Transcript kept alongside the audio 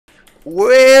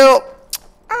Well,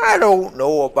 I don't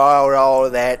know about all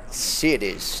that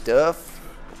city stuff.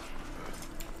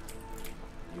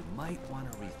 You might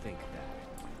want to rethink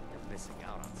that. You're missing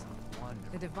out on some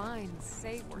wonderful. The divines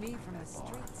saved me from the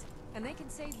streets, and they can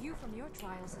save you from your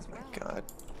trials as well. God.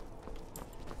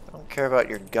 I don't care about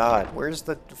your god. Where's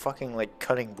the fucking, like,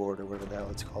 cutting board or whatever the hell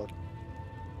it's called?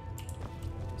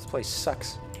 This place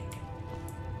sucks.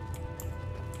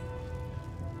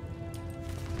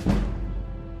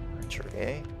 Archery,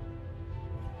 eh?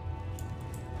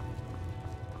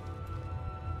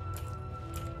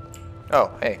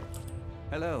 Oh, hey.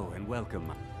 Hello and welcome.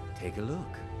 Take a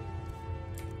look.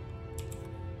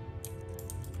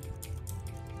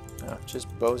 Oh, just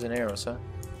bows and arrows, huh?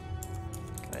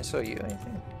 Can I sell you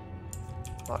anything?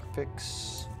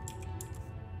 Lockpicks.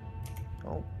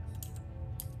 Oh.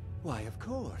 Why, of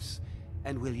course.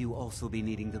 And will you also be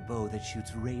needing the bow that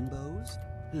shoots rainbows?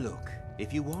 Look,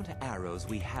 if you want arrows,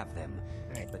 we have them.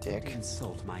 Right, but dick. don't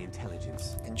insult my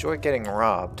intelligence. Enjoy getting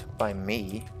robbed by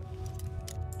me.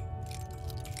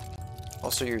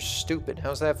 Also, you're stupid.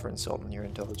 How's that for insulting your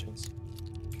intelligence?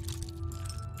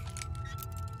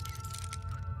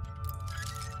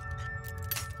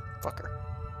 Fucker.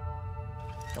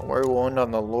 Don't worry, we'll end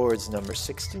on the Lord's number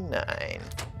 69.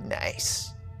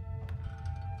 Nice.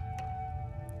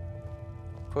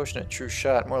 Potion of true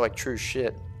shot, more like true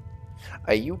shit.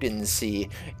 You didn't see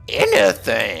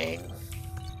anything.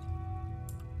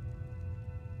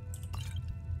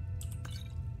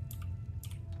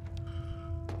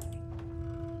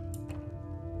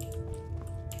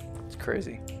 It's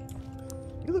crazy.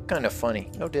 You look kind of funny.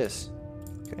 No diss.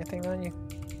 Got anything on you?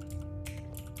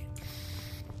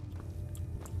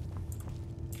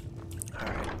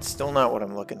 Alright, still not what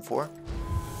I'm looking for.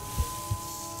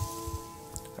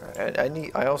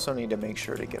 Alright, I also need to make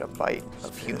sure to get a bite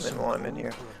of human while I'm in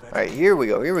here. Alright, here we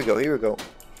go, here we go, here we go.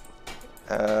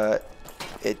 Oh,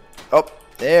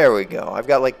 there we go. I've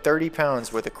got like 30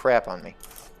 pounds worth of crap on me.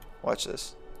 Watch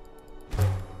this.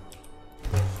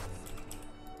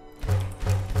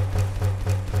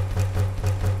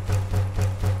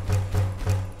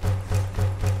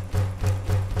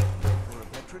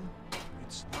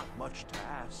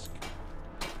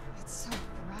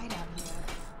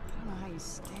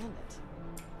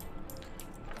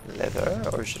 Leather,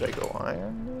 or should I go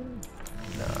iron?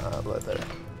 Nah, leather.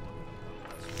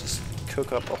 Just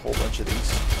cook up a whole bunch of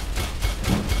these.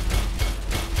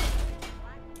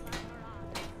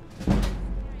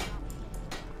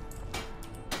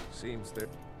 Seems they're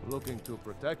looking to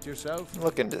protect yourself.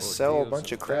 Looking to sell a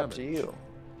bunch of crap to you.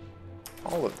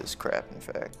 All of this crap, in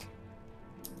fact.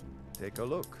 Take a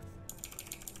look.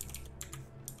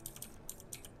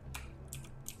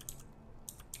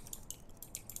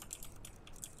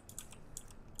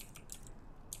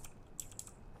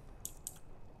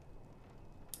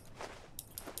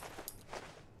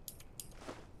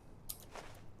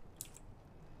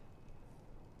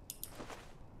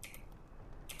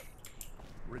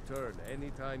 Return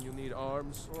anytime you need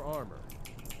arms or armor.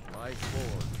 My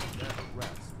forge never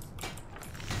rests.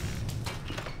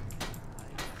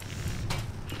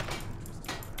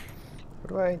 What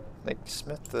do I, like,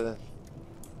 smith the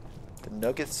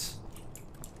nuggets?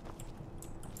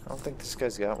 I don't think this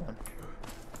guy's got one.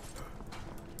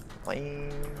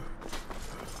 Lame.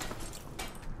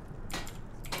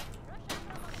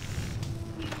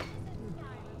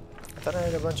 I thought I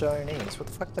had a bunch of iron ingots. What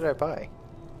the fuck did I buy?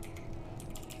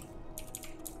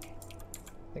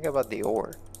 I think I bought the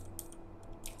ore.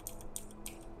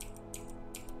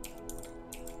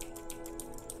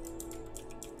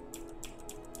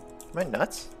 Am I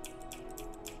nuts?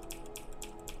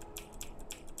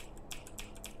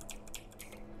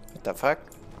 What the fuck?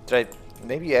 Did I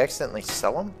maybe accidentally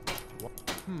sell them?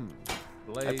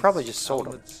 Blades, I probably just sold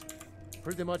them.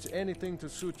 Pretty much anything to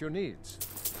suit your needs.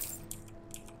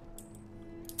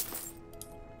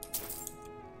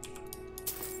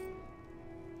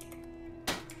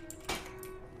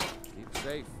 Keep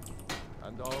safe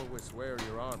and always wear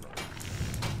your armor.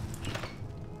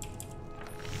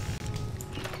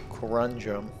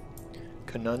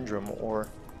 Conundrum, or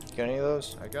got any of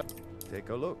those? Take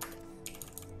a look.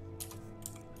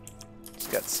 It's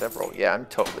got several. Yeah, I'm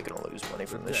totally gonna lose money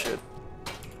from this shit.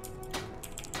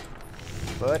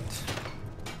 But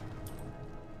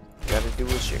gotta do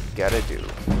what you gotta do.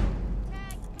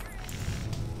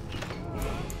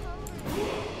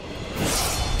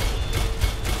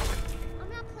 I'm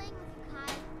not playing with you,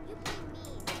 Kai. You play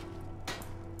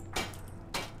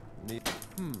me.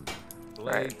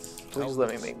 Alright, please let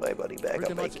me make my buddy back.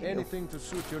 Pretty I'm much making you. anything to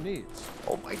suit your needs.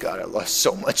 Oh my god, I lost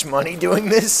so much money doing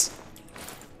this.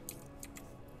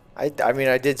 I mean,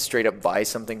 I did straight up buy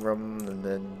something from him and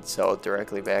then sell it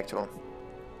directly back to him.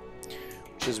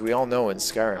 Which, as we all know in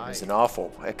Skyrim, is an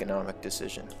awful economic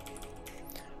decision.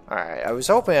 Alright, I was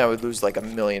hoping I would lose like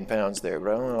 £1 million there,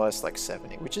 but I only lost like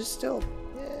 70, which is still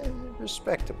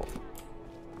respectable.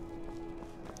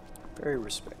 Very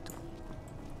respectable.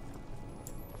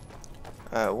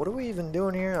 What are we even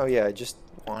doing here? Oh yeah, I just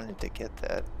wanted to get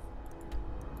that.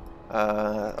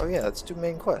 Oh yeah, let's do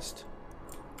main quest.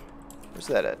 Where's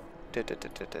that at?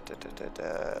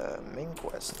 Main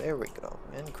quest. There we go.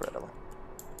 Incredible.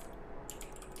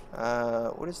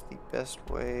 What is the best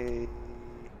way?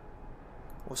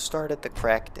 We'll start at the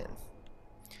Cracked Inn.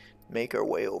 Make our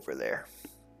way over there.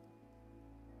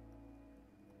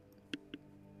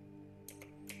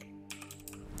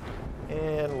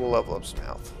 And we'll level up some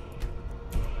health.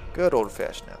 Good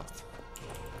old-fashioned health.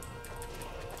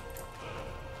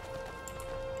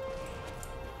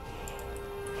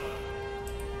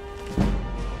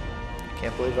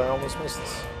 Can't believe I almost missed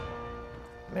this.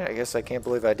 I mean, I guess I can't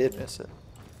believe I did miss it.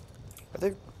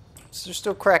 There's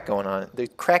still crack going on. There's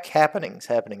crack happenings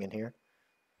happening in here.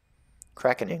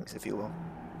 Crackenings, if you will.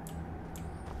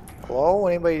 Hello?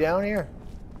 Anybody down here?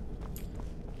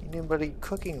 Anybody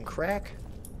cooking crack?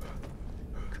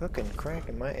 Cooking crack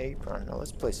in my apron. No,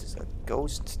 this place is a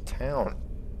ghost town.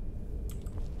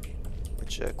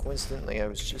 Which, coincidentally, I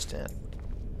was just in.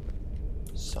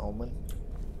 Salmon.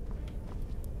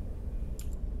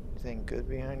 Anything good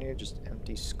behind here? Just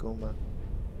empty skooma.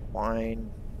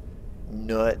 Wine.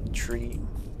 Nut treat.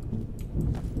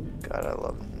 God, I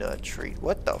love nut treat.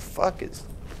 What the fuck is...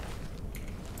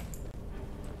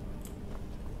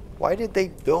 Why did they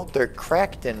build their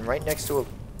Cracked Inn right next to a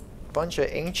bunch of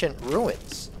ancient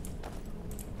ruins?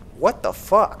 What the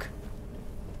fuck?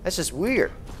 That's just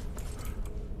weird.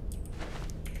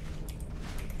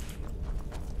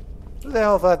 Who the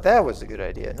hell thought that was a good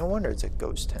idea? No wonder it's a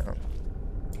ghost town.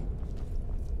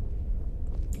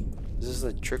 Is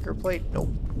this a trigger plate? Nope.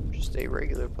 Just a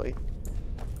regular plate.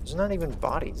 There's not even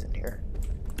bodies in here.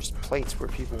 Just plates where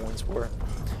people once were.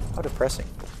 How depressing.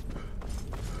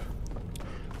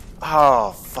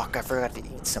 Oh, fuck. I forgot to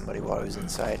eat somebody while I was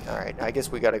inside. Alright, I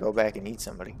guess we gotta go back and eat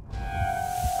somebody.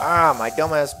 Ah, my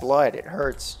dumbass blood. It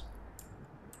hurts.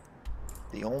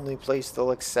 The only place they'll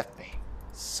accept me.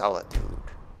 Solitude.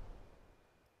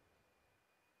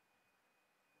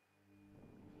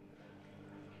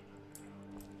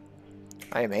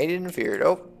 I am hated and feared.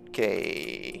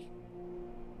 Okay.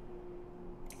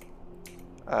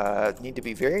 Need to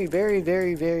be very, very,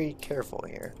 very, very careful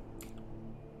here.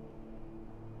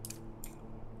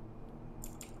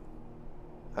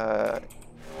 There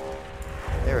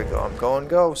we go. I'm going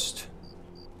ghost.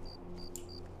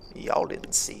 Y'all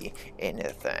didn't see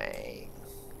anything.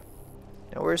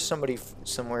 Now, where's somebody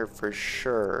somewhere for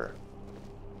sure?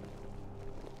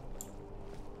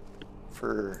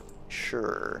 For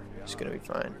sure. It's gonna be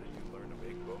fine.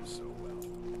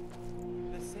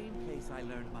 The same place I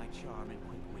learned my charm and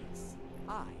quick wits.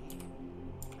 Are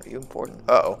you important?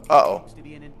 Uh-oh. Uh-oh. To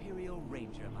be an Imperial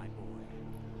Ranger, my boy.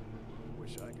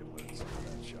 Wish I could learn some of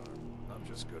that charm. I'm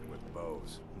just good with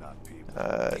bows, not people.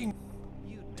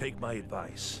 Take my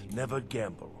advice. Never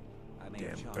gamble.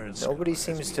 Damn Ernst. Nobody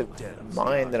seems to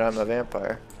mind that I'm a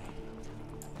vampire.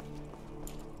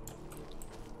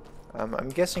 I'm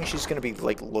guessing she's gonna be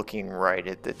like looking right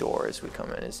at the door as we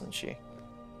come in, isn't she?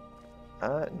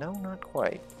 No, not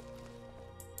quite.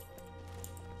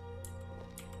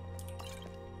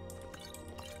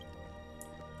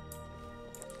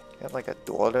 Got like a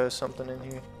daughter or something in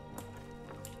here.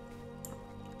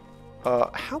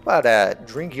 How about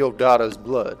drink your daughter's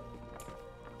blood?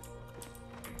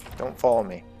 Don't follow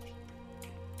me.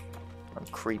 I'm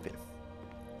creeping.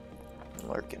 I'm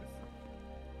lurking.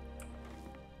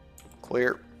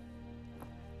 Clear.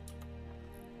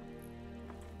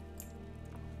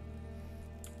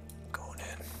 Going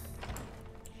in.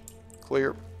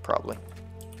 Clear, probably.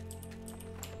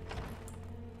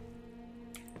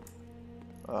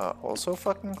 Also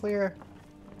fucking clear.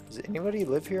 Does anybody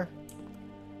live here?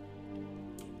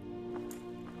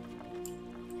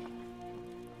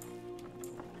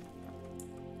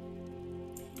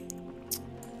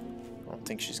 I don't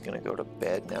think she's gonna go to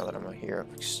bed now that I'm here.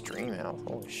 Extreme health.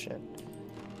 Holy shit.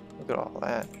 Look at all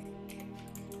that.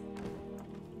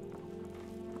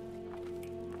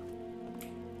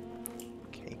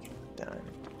 Cake and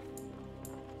diamond.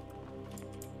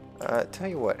 Tell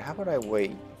you what, how about I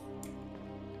wait?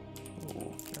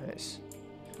 Ooh, nice.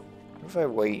 What if I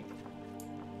wait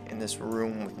in this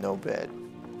room with no bed?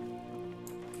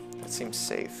 That seems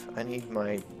safe. I need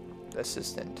my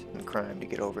assistant in crime to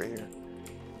get over here.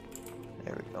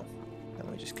 There we go.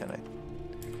 Then we just kind of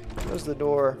Close the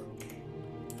door.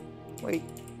 Wait.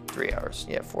 3 hours.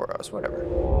 Yeah, 4 hours. Whatever.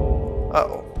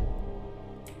 Uh-oh.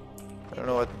 I don't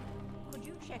know what... Could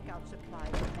you check out supplies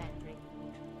pantry?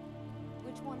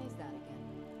 Which one is that again?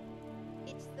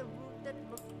 It's the route that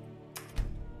looks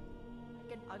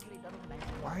like an ugly little man.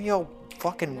 Why are y'all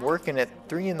fucking working at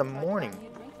 3 in the morning? You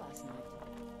drank last night.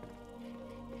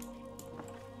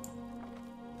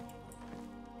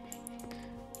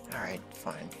 Alright,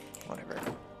 fine. Whatever.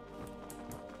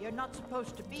 You're not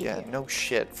supposed to be Yeah, here. no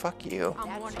shit. Fuck you.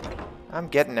 I'm warning you. I'm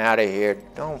getting out of here.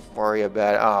 Don't worry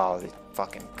about it. Oh, the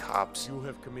fucking cops. You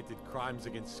have committed crimes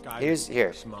against Skyrim.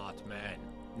 Here. Smart man.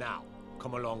 Now,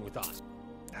 come along with us.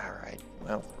 Alright,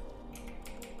 well.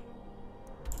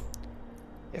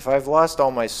 If I've lost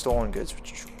all my stolen goods,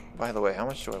 which, by the way, how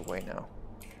much do I weigh now?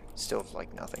 Still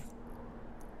like nothing.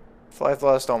 If I've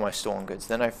lost all my stolen goods,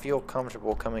 then I feel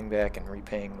comfortable coming back and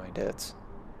repaying my debts.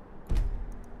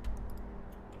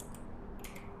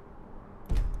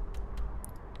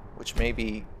 Which may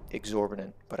be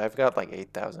exorbitant, but I've got like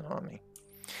 8,000 on me.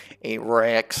 8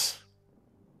 racks.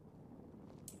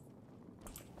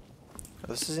 Oh,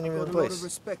 this isn't even the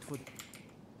place.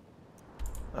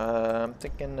 I'm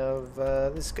thinking of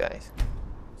this guy.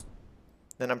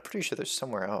 Then I'm pretty sure there's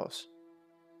somewhere else.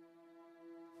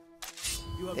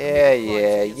 Yeah,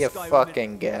 you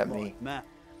fucking got me.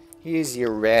 Here's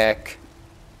your rack.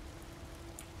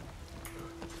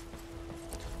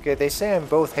 Okay, they say I'm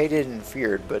both hated and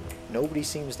feared, but nobody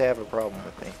seems to have a problem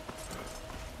with me.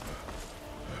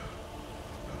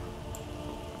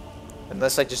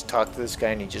 Unless I just talk to this guy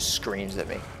and he just screams at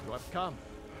me. You have come.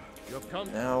 You have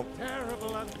come. No.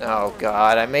 Terrible and Oh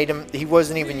god, I made him... He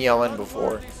wasn't even yelling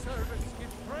before. unworthy servants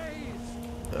give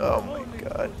praise. Oh my Only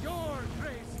god. for your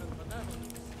grace and benevolence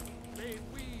may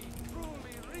we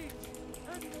truly reach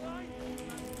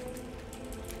enlightenment.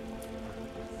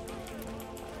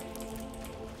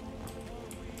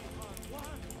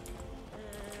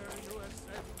 Ere you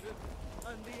ascended,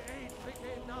 and the 8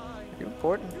 became 9. You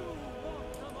important?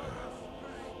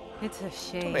 It's a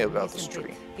shame. Tell me about this isn't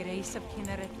tree. it? Grace of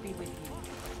Kinneret be with you.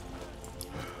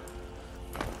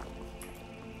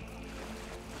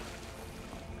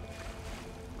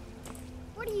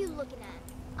 What are you looking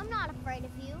at? I'm not afraid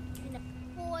of you. And the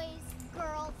boys,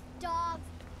 girls, dogs.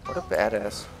 What a elves. badass.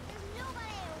 There's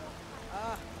nobody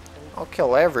I I'll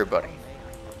kill everybody.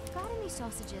 Got any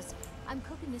sausages? I'm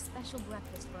cooking a special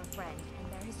breakfast for a friend,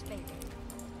 and they're his favorite.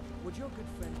 Would your good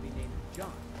friend be named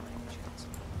John, by any chance?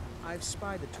 I've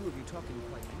spied the two of you talking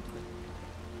quite intimately.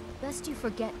 Best you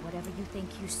forget whatever you think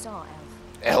you saw, Elf.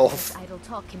 Elf. This idle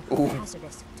talk can Ooh. prove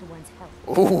hazardous to one's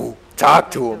health. Ooh,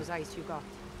 talk to him. Those ice you got.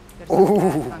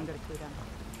 Ooh.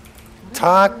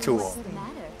 Talk to What's him. the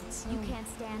matter? You can't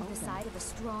stand the sight of a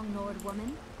strong Nord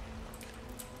woman?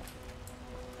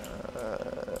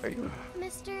 Are you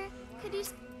Mister, could you...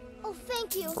 Oh,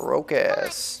 thank you. broke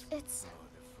ass?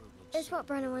 It's what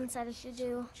Brenna once said I should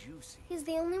do. He's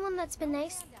the only one that's been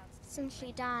nice since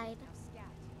she died.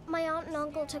 My aunt and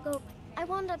uncle took over. I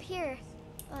wound up here,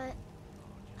 but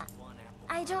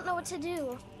I don't know what to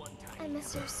do. I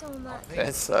miss her so much.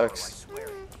 That sucks.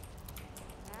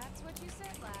 That's what you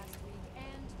said last week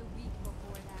and the week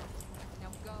before that. Now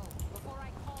go, before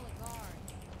I call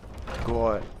a guard. Go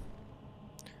on.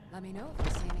 Let me know if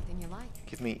you see anything you like.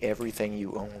 Give me everything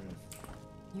you own.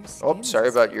 Your Oh, skin sorry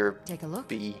is- about your Take a look.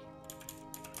 bee.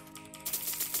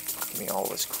 Give me all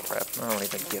this crap. I don't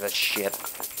even give a shit.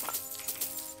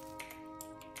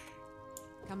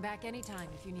 Come back anytime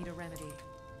if you need a remedy.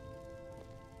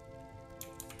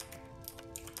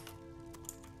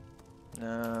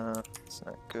 No, it's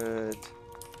not good.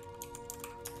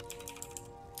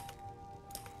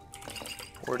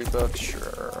 $40,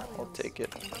 sure. I'll take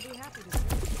it. I'll be happy to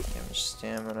serve. Damage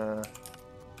stamina.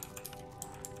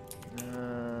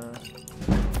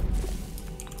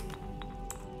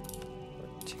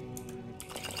 14.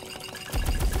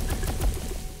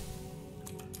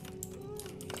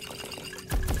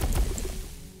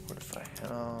 45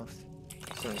 health.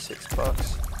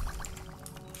 $76.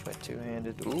 Try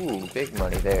two-handed. Ooh, big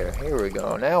money there. Here we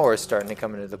go. Now we're starting to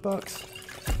come into the bucks.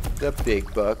 The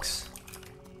big bucks.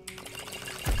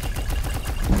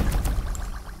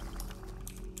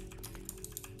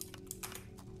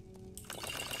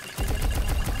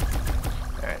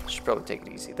 Alright, should probably take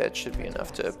it easy. That should be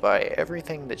enough to buy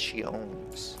everything that she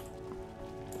owns.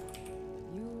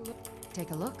 You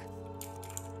take a look.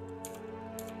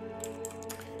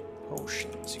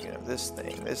 Potions. You can have this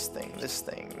thing, this thing, this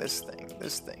thing, this thing,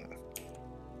 this thing.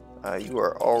 You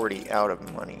are already out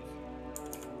of money.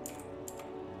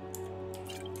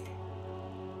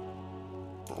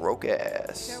 Broke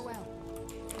ass. Farewell.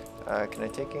 Can I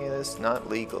take any of this? Not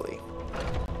legally.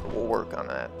 But we'll work on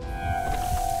that.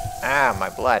 Ah, my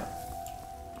blood.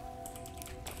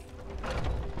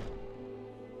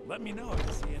 Let me know if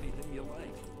you see anything you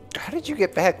like. How did you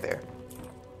get back there?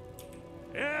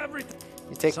 Everything.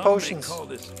 You take Some potions. may call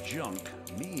this junk.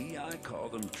 Me, I call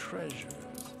them treasures.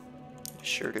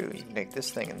 Sure do. You can make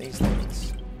this thing and these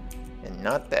things. And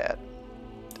not that.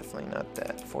 Definitely not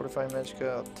that. Fortify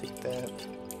Magicka, I'll take that.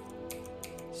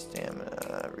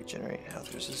 Stamina, regenerate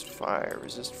health, resist fire,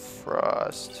 resist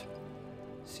frost.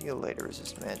 See you later,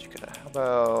 resist Magicka. How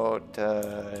about,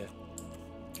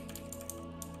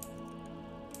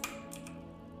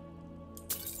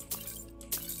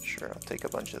 sure, I'll take a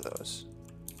bunch of those.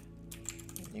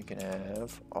 You can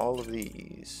have all of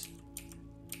these.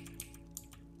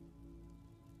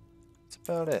 That's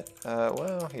about it.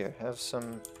 Well, here, have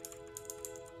some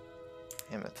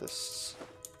amethysts.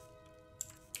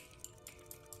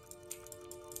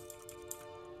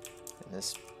 And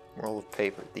this roll of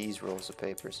paper, these rolls of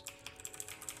papers.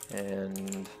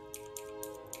 And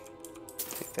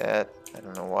take that. I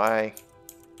don't know why.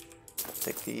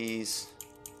 Take these.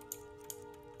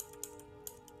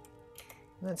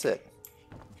 And that's it.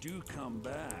 Do come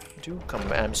back. Do come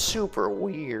back. I'm super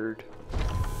weird.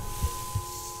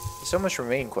 There's so much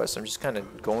remaining quests. I'm just kind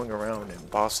of going around and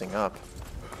bossing up.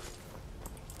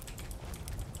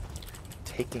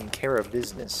 Taking care of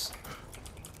business.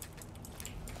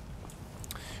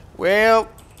 Well,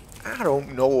 I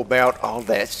don't know about all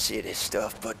that city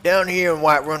stuff, but down here in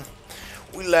Whiterun,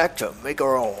 we like to make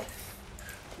our own.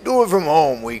 Do it from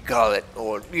home, we call it,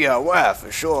 or DIY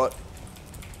for short.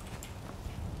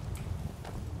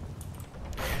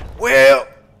 Well,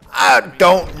 I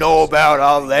don't know about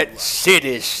all that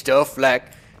city stuff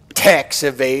like tax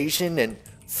evasion and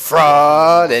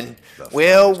fraud and,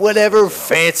 well, whatever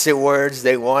fancy words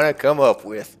they want to come up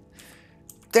with.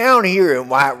 Down here in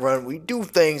Whiterun, we do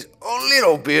things a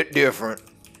little bit different.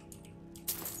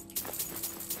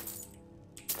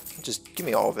 Just give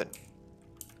me all of it.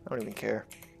 I don't even care.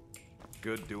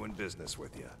 Good doing business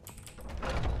with you.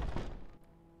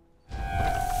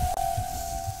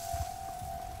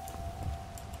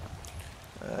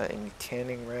 Any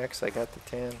tanning racks? I got the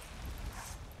tan.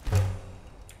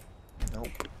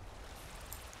 Nope.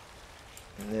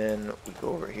 And then we go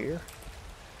over here.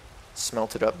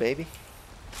 Smelt it up, baby.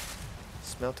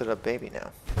 Smelt it up, baby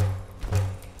now.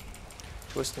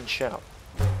 Twist and shout.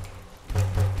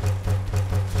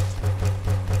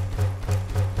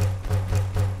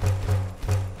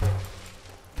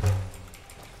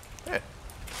 Yeah.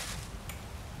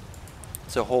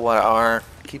 It's a whole lot of iron.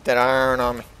 Keep that iron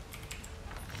on me.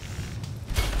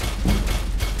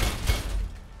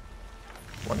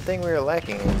 One thing we were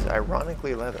lacking is,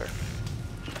 ironically, leather.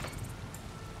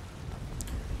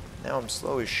 Now I'm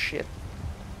slow as shit.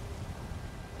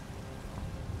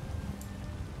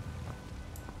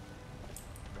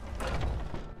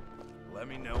 Let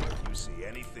me know if you see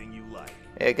anything you like.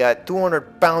 Hey, I got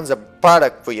 200 pounds of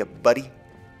product for you, buddy.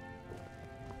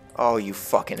 Oh, you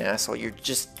fucking asshole. You're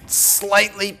just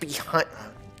slightly behind.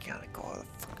 Oh, you gotta go all the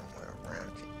fucking way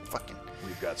around. You fucking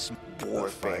We've got some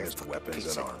warfare weapons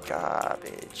piece and of armor.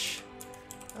 garbage.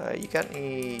 You got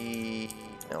any...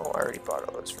 No, I already bought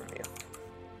all those from you.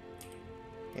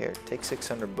 Here, take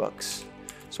 600 bucks.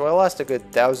 So I lost a good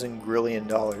 $1,000 grillion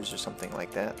or something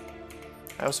like that.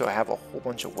 I also have a whole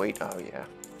bunch of weight. Oh, yeah.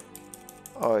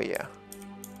 Oh, yeah.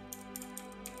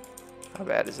 How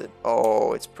bad is it?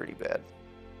 Oh, it's pretty bad.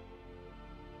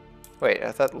 Wait,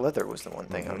 I thought leather was the one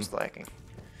thing I was lacking.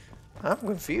 I'm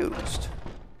confused.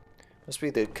 Must be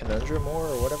the conundrum ore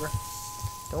or whatever.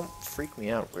 Don't freak me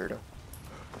out, weirdo.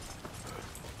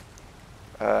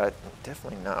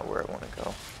 Definitely not where I want to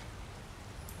go.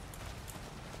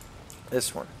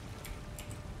 This one.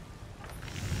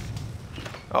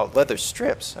 Oh, leather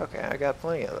strips. Okay, I got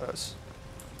plenty of those.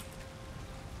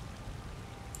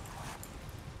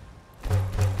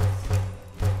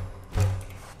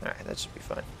 Alright, that should be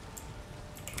fine.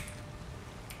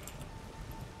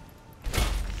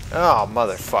 Oh,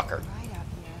 motherfucker.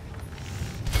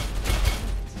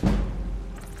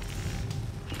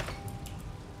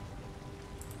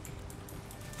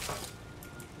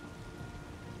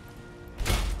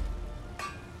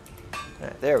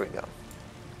 Alright, there we go.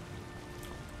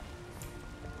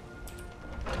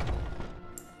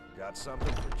 Got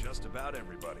something for just about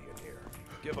everybody in here.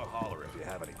 Give a holler if you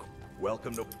have any.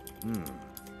 Welcome to...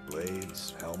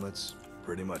 Blades, helmets,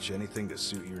 pretty much anything to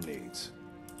suit your needs.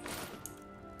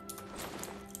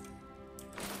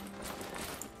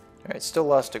 Alright, still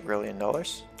lost $1 grillion.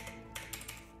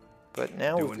 But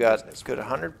now we've got a good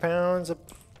 100 pounds of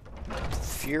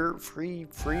free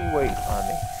weight on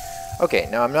me. Okay,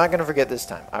 now I'm not going to forget this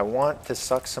time. I want to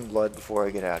suck some blood before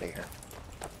I get out of here.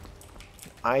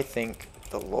 I think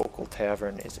the local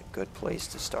tavern is a good place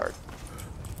to start.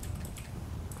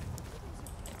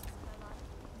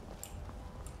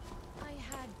 I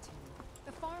had to.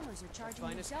 The farmers are charging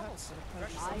me double for the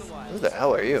produce. Who the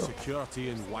hell are you? Security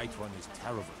in Whiterun is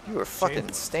terrible. You are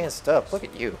fucking stanced up. Look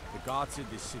at you. The guards in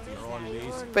this city are all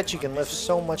lazy. Bet you can lift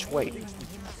so much weight.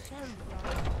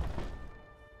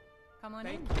 Come on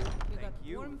Thank in. you. You got Thank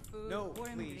you. warm food, No,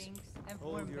 warm please. drinks, and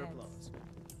Hold warm your beds. applause.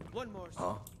 One more.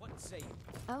 Huh? What say you?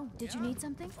 Oh, did you need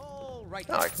something? All right.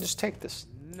 Oh, I can just take this.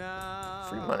 Now.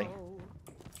 Free money.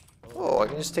 Oh, I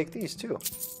can just take these too.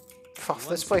 Oh,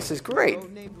 this place is great.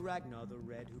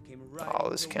 Oh,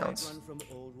 this counts.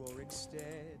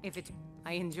 If it,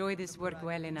 I enjoy this work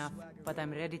well enough, but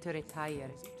I'm ready to retire.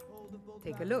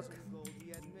 Take a look.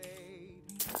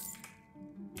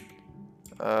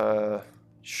 Sure,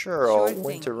 Sure I'll thing.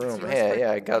 winter room. It's yours Yeah, for-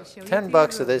 yeah, I I'll got show you 10 to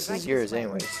bucks your of this room is right yours way.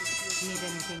 anyways. Need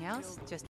anything else? Just